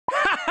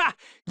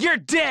You're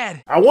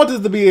dead! I want this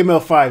to be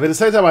ML5, but at the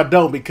same time I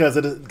don't because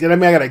I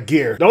got a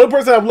gear. The only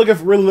person I'm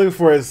really looking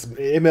for is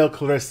ML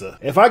Clarissa.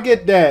 If I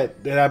get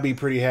that, then I'd be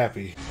pretty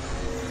happy.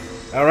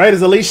 Alright,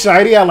 it's at least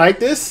shiny. I like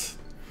this.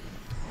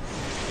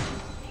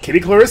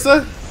 Kitty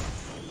Clarissa?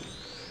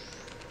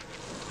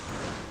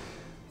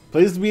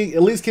 Please be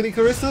at least Kitty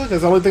Clarissa?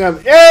 That's the only thing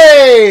I'm...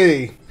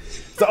 Hey!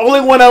 It's the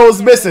only one I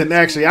was missing,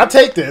 actually. I'll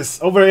take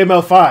this over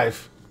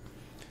ML5.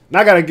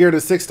 Now I got to gear to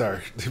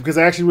 6-star because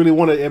I actually really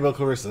wanted ML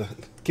Clarissa.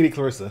 Kitty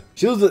Clarissa.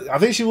 I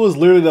think she was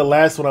literally the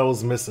last one I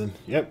was missing.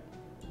 Yep.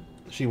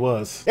 She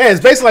was. Yeah, it's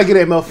basically like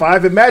getting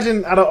ML5.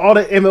 Imagine out of all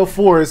the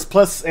ML4s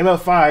plus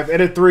ML5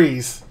 and the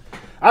 3s.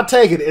 I'll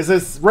take it. It's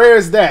as rare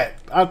as that.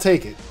 I'll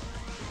take it.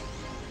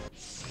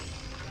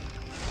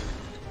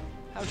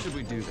 How should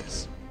we do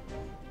this?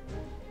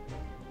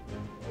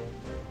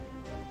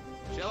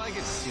 Shall I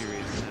get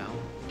serious now?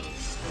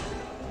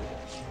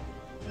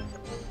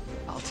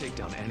 I'll take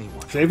down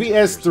anyone. So if he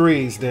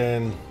S3s,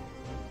 then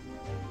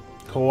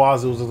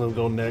Kawazu's gonna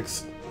go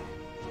next.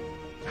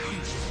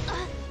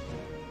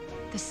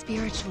 The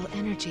spiritual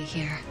energy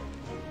here.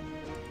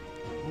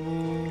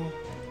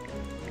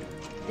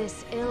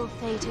 This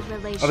ill-fated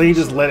relationship. I think you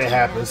just let it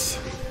happen.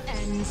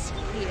 Ends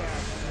here.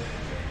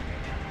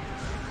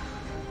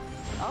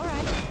 All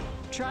right,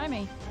 try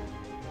me.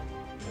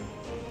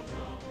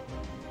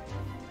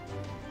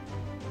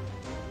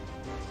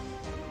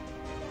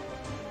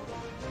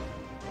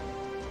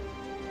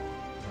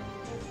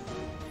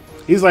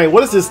 He's like,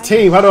 what is this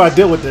team? How do I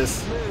deal with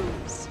this?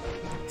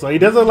 So he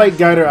doesn't like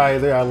Guider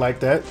either. I like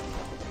that.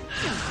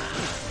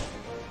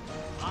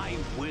 I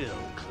will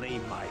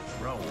claim my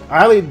throne. I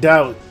highly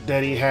doubt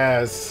that he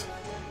has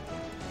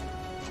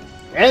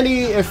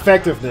any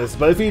effectiveness,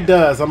 but if he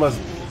does, I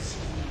must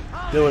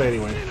do it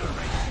anyway.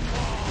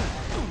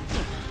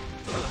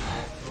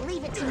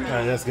 Leave it to me.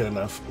 Alright, that's good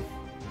enough.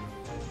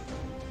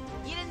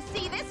 You didn't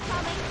see this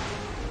coming.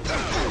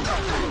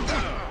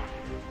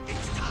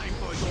 It's time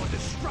for your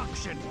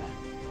destruction.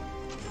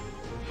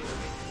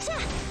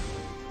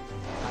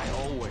 I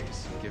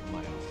always give my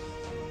all.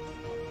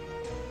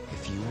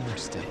 If you ever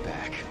step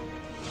back,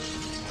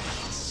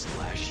 I'll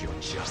slash your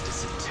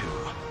justice in two.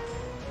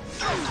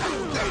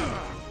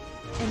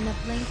 In the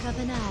blink of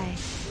an eye.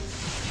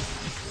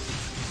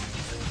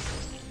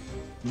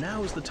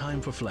 Now is the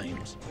time for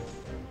flames.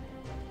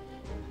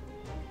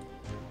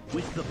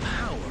 With the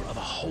power of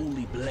a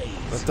holy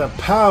blaze. With the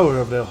power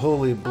of the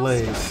holy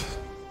blaze.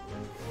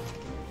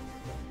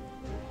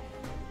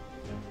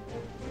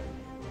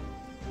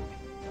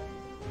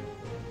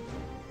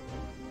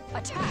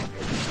 Attack!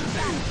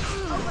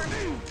 Over!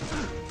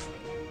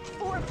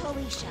 For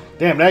Felicia.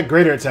 Damn, that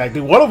greater attack.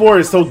 Dude, Water War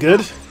is so good.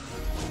 It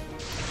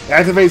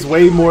activates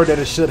way more than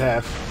it should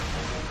have.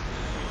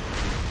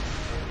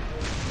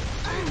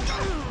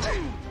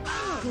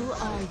 Who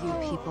are you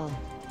people?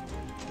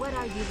 What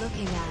are you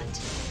looking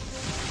at?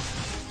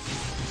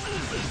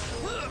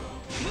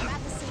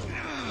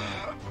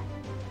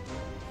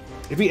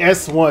 If he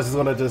S once, it's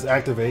gonna just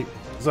activate.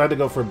 So I had to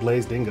go for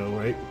Blaze Dingo,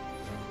 right?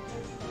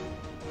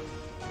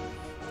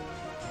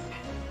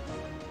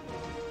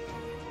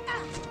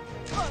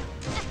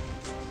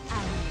 I'll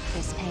make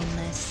this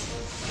painless.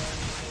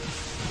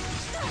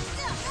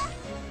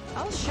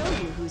 I'll show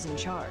you who's in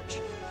charge.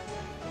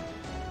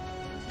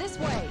 This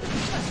way.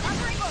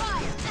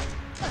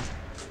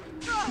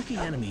 Tricky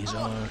enemies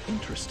are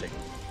interesting.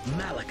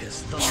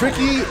 Malachus the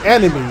Tricky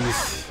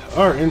enemies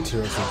are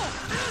interesting.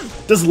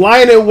 This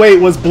lying in wait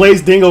was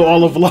Blaze Dingo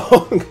all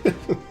along.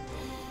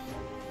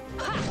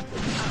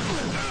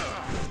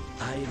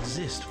 I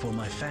exist for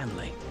my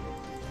family.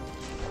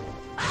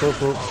 Boop,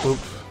 boop, boop.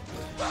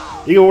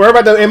 You can worry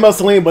about the ML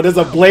Celine, but there's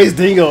a Blaze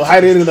Dingo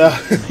hiding in the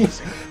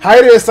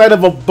hiding inside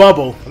of a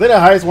bubble. I think the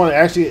highest one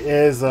actually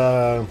is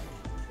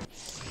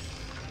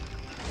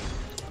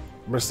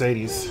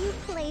Mercedes. Will you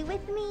play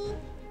with me?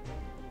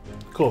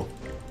 Cool.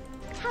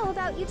 How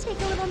about you take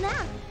a little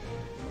nap?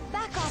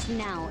 Back off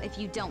now if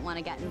you don't want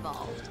to get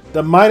involved.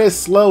 The mine is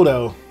slow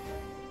though.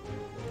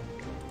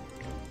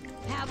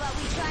 How about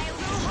we try a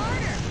little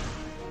harder?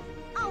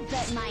 I'll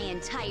bet my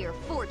entire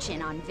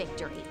fortune on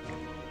victory.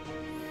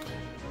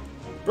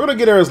 We're gonna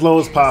get her as low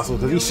as possible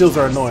because these shields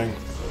are annoying.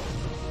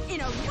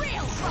 In a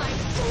real fight.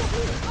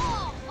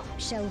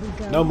 Shall we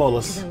go No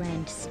Molus. to the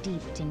land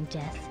steeped in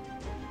death?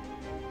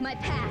 My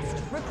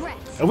past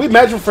regrets. If we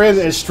match with friends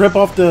and strip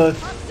off the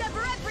I'll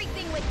sever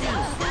everything with you.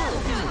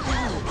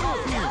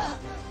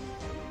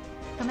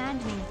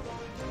 Command me.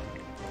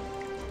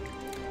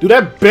 dude,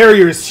 that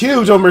barrier is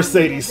huge on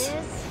Mercedes.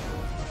 This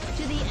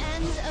to the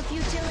end of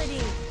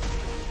futility.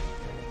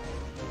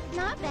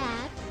 Not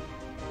bad.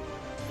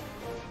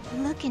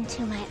 Look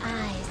into my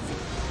eyes.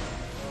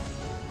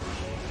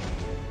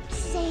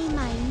 Say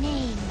my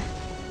name.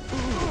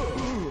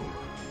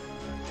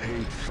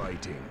 Hate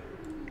fighting.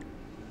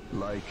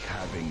 Like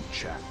having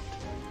chat.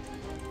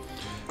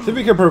 See if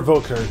we can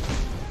provoke her.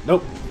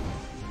 Nope.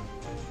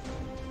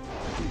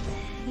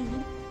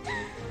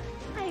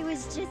 I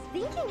was just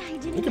thinking I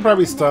didn't. You can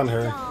probably have stun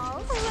enough her.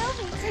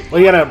 dolls. Well,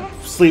 you gotta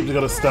sleep to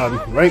go to stun,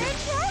 right?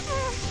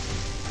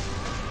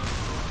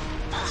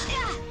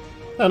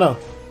 No, no.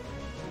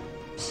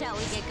 Shall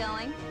we get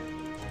going?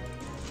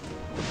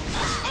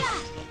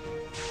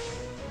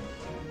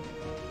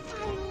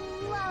 I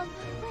love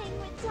playing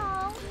with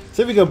dolls.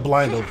 See if we can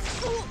blind him.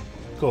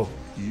 Cool.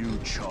 You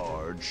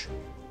charge.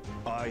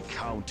 I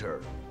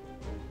counter.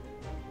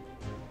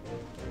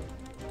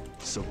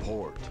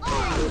 Support.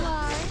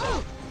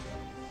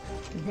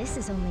 This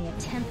is only a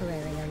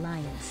temporary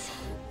alliance.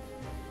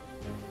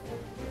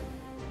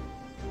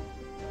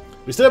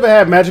 We still haven't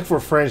had magic for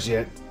friends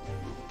yet.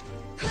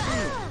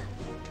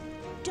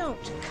 Don't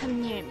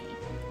come near me.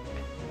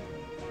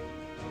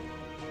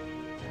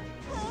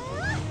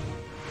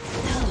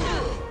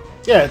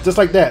 Yeah, just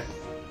like that.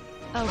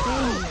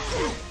 Obey me.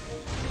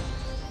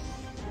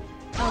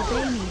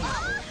 Obey me.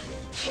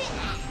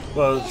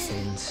 Well,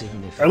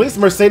 Insignificant. at least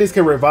Mercedes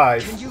can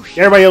revive.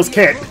 Everybody else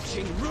can't.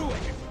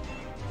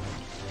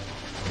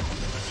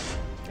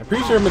 I'm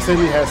pretty sure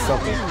Mercedes has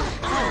something.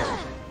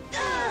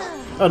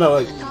 Oh no,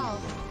 like,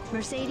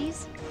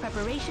 Mercedes,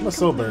 preparation I'm a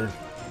soul burn.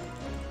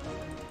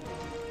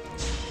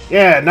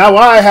 Yeah, now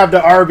I have the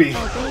RB.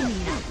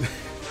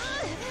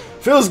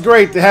 Feels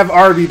great to have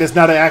RB that's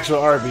not an actual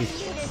RB.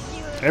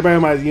 Everybody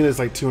on my unit is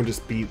like 200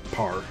 speed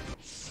par.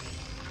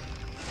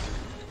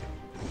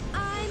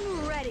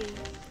 I'm ready.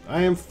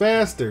 I am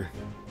faster.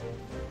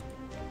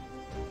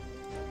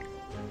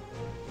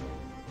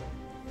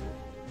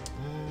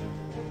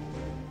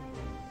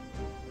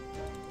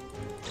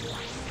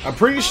 I'm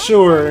pretty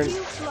sure You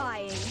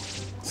flying.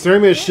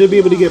 Cermia should be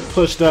able to get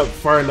pushed up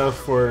far enough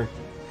for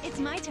It's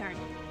my turn.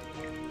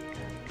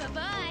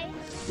 Bye-bye.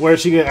 where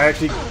she can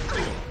actually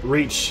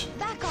reach.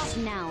 Back off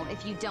now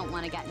if you don't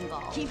want to get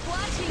involved. Keep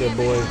watching, Good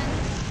boy. everyone.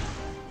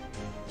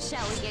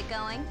 Shall we get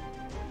going?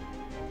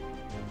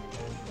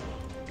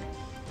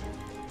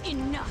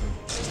 Enough.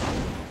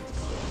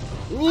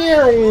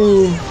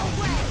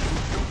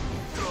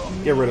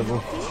 Get rid of him.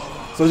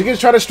 So she can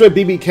try to strip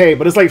BBK,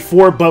 but it's like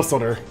 4 buffs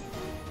on her.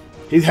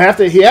 He has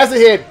to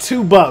hit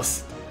 2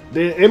 buffs.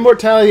 The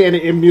immortality and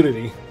the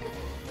immunity.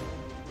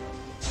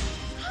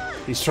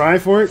 He's trying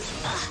for it.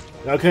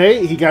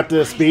 Okay, he got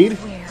the speed.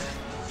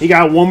 He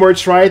got one more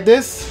try at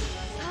this.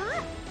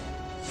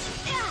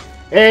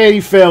 And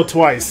he failed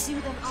twice. Do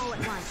them all at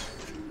once.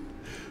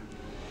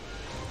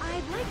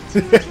 I'd like to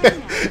again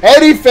now.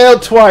 And he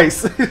failed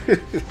twice. I'm putting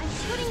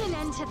an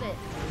end to this.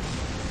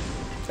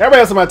 Everybody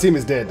else on my team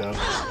is dead though.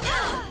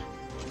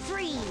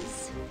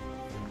 Freeze.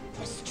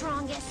 The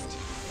strongest.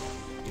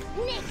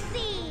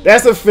 Nixie.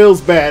 That's what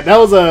feels bad. That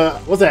was a,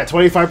 what's that,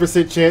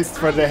 25% chance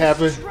for that to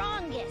happen?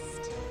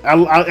 Strongest.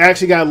 I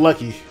actually got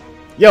lucky.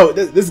 Yo,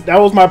 that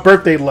was my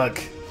birthday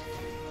luck.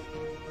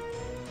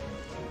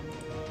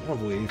 I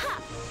believe.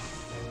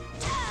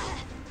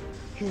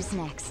 Who's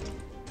next?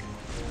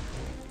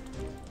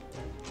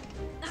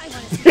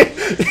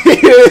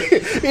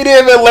 He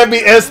didn't even let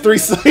me S3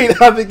 so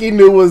I think he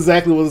knew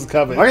exactly what was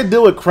coming. I can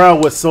deal with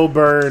crowd with Soul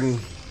Burn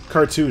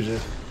Cartuja.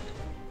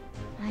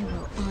 I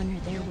will honor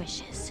their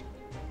wishes.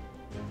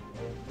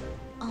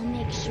 I'll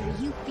make sure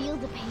you feel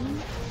the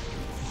pain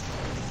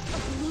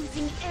of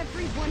losing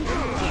everyone you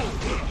love.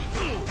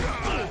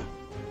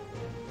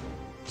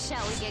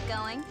 Shall we get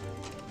going?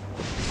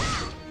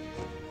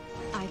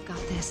 I've got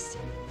this.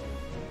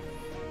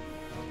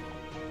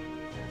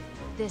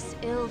 This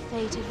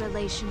ill-fated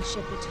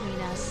relationship between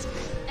us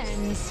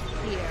ends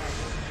here.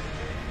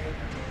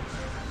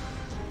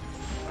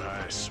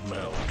 I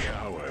smell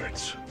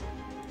cowards.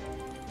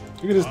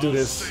 You can just do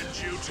this.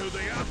 Send you to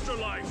the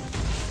afterlife.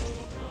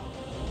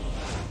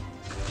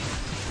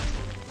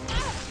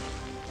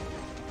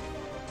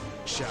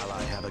 Shall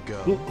I have a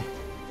go?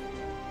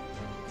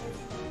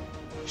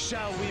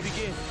 Shall we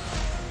begin?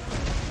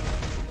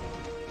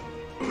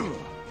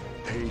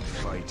 Hate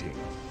fighting.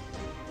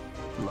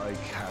 Like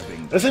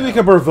having. Let's see if we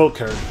can provoke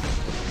her. On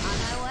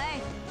my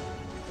way.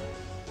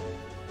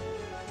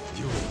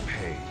 You will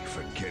pay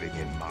for getting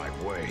in my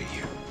way.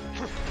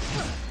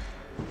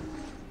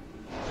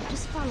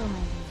 Just follow my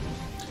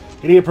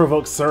lead. You need to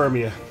provoke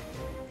Cermia.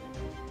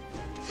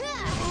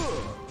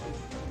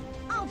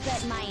 I'll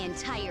bet my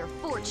entire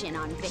fortune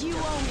on victory. You owe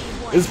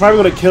me one. This is probably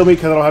gonna kill me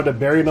because I don't have to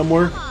bury no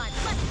more. Come on,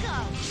 let's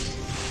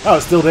go. Oh,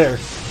 it's still there.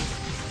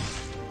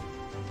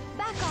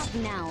 Back off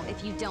now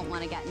if you don't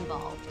want to get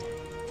involved.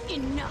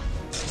 Enough.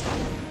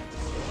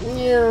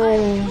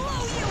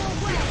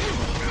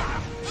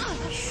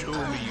 Show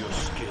me your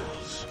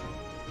skills.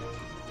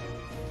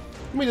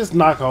 Let me just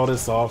knock all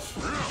this off.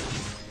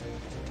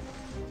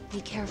 Be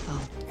careful.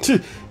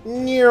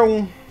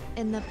 Meow.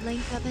 In the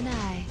blink of an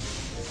eye.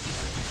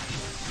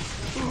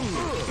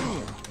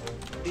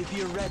 If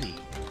you're ready,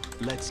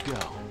 let's go.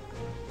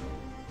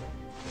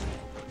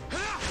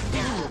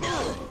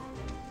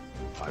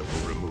 I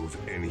will remove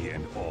any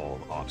and all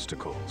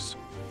obstacles.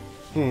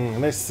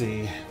 Let's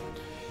see.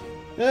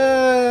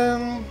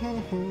 I'm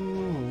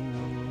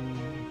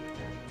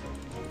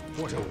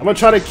gonna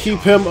try to keep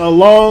him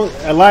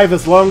alive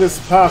as long as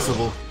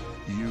possible.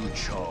 You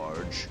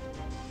charge.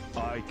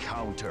 I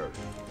counter.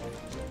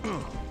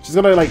 She's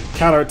gonna like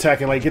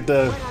counterattack and like get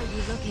the What are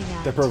you looking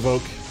at?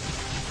 provoke.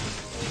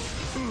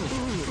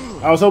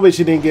 I was hoping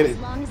she didn't get it, As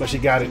long as but she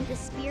I got it. hold the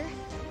spear,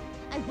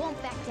 I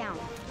won't back down.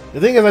 The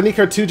thing is, I need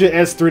Cartuja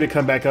S3 to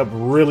come back up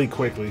really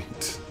quickly.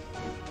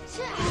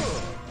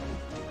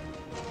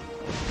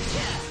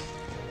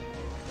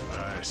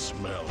 I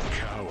smell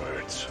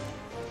cowards.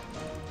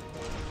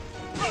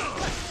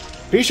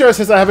 Pretty sure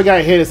since I haven't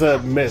got hit, it's a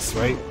miss,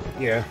 right?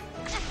 Yeah.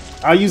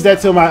 I'll use that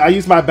to my. I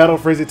use my battle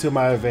frenzy to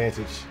my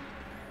advantage.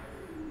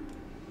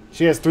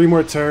 She has 3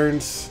 more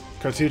turns.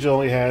 Cartuja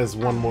only has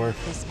 1 more.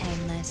 This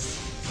painless.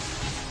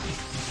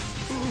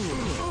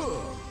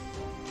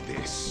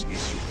 This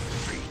is your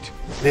fate.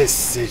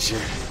 This is your.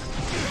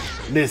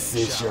 This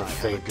is your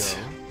fate.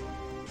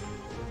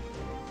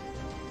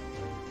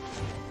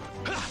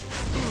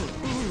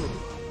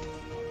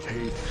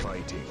 Hate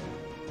fighting.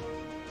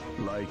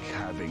 Like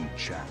having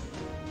chat.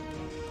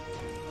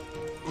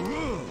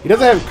 He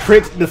doesn't have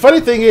crit. The funny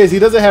thing is, he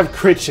doesn't have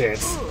crit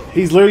chance.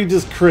 He's literally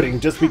just critting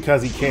just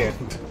because he can.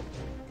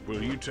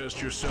 Will you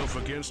test yourself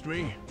against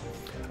me?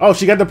 Oh,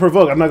 she got the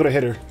provoke. I'm not gonna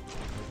hit her.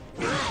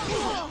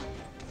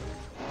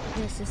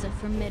 This is a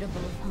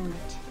formidable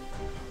opponent.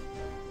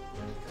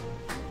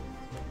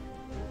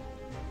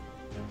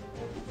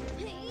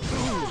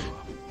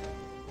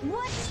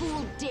 What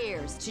fool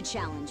dares to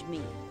challenge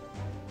me?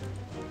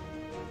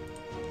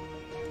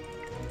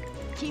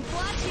 Keep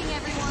watching,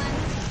 everyone.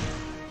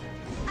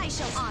 I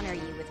shall honor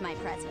you with my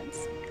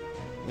presence.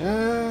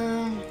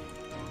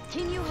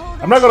 Can you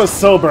hold I'm not gonna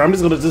sober. I'm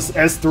just gonna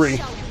S3.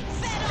 Shall we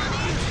bet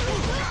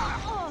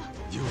on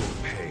it? You will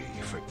pay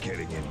for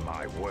getting in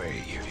my way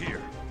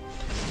here.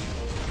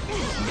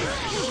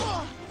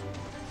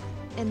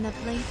 In the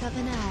blink of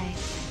an eye.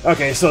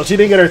 Okay, so she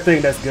didn't get her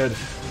thing. That's good.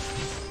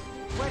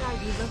 What are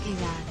you looking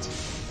at?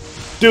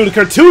 Dude,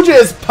 Cartuja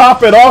is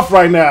popping off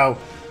right now.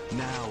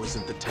 Now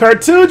isn't the time.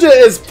 Cartuja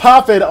is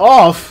popping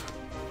off.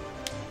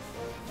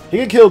 He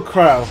can kill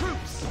Crow.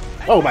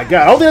 Oh my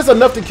god. I don't think that's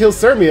enough to kill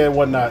Cermia and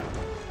whatnot.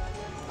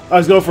 I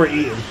was going for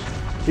Eaton.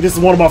 He just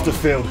want him off the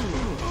field.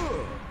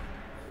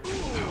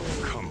 How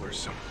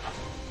cumbersome.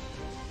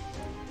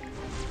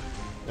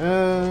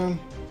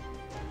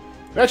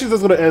 Actually,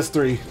 let's go to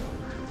S3.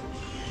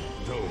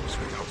 Those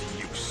without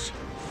use.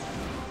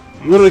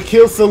 We're gonna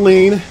kill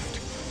Celine.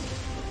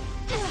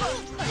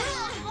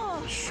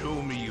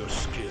 Show me your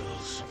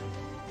skills.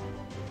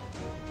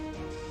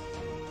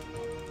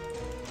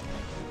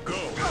 Go.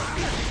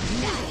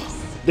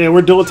 Yeah,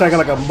 we're dual attacking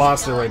like a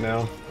monster right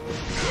now.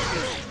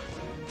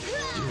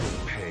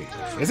 Pay.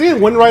 Is he in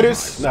Wind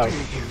Riders? No.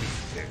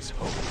 There's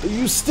hope.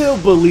 You still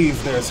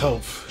believe there's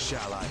hope.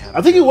 Shall I have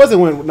I think he was in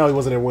Wind. No, he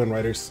wasn't in Wind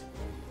Riders.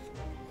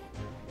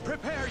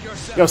 Prepare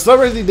yourself. Yo,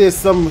 Sunrise did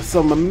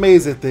some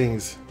amazing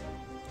things.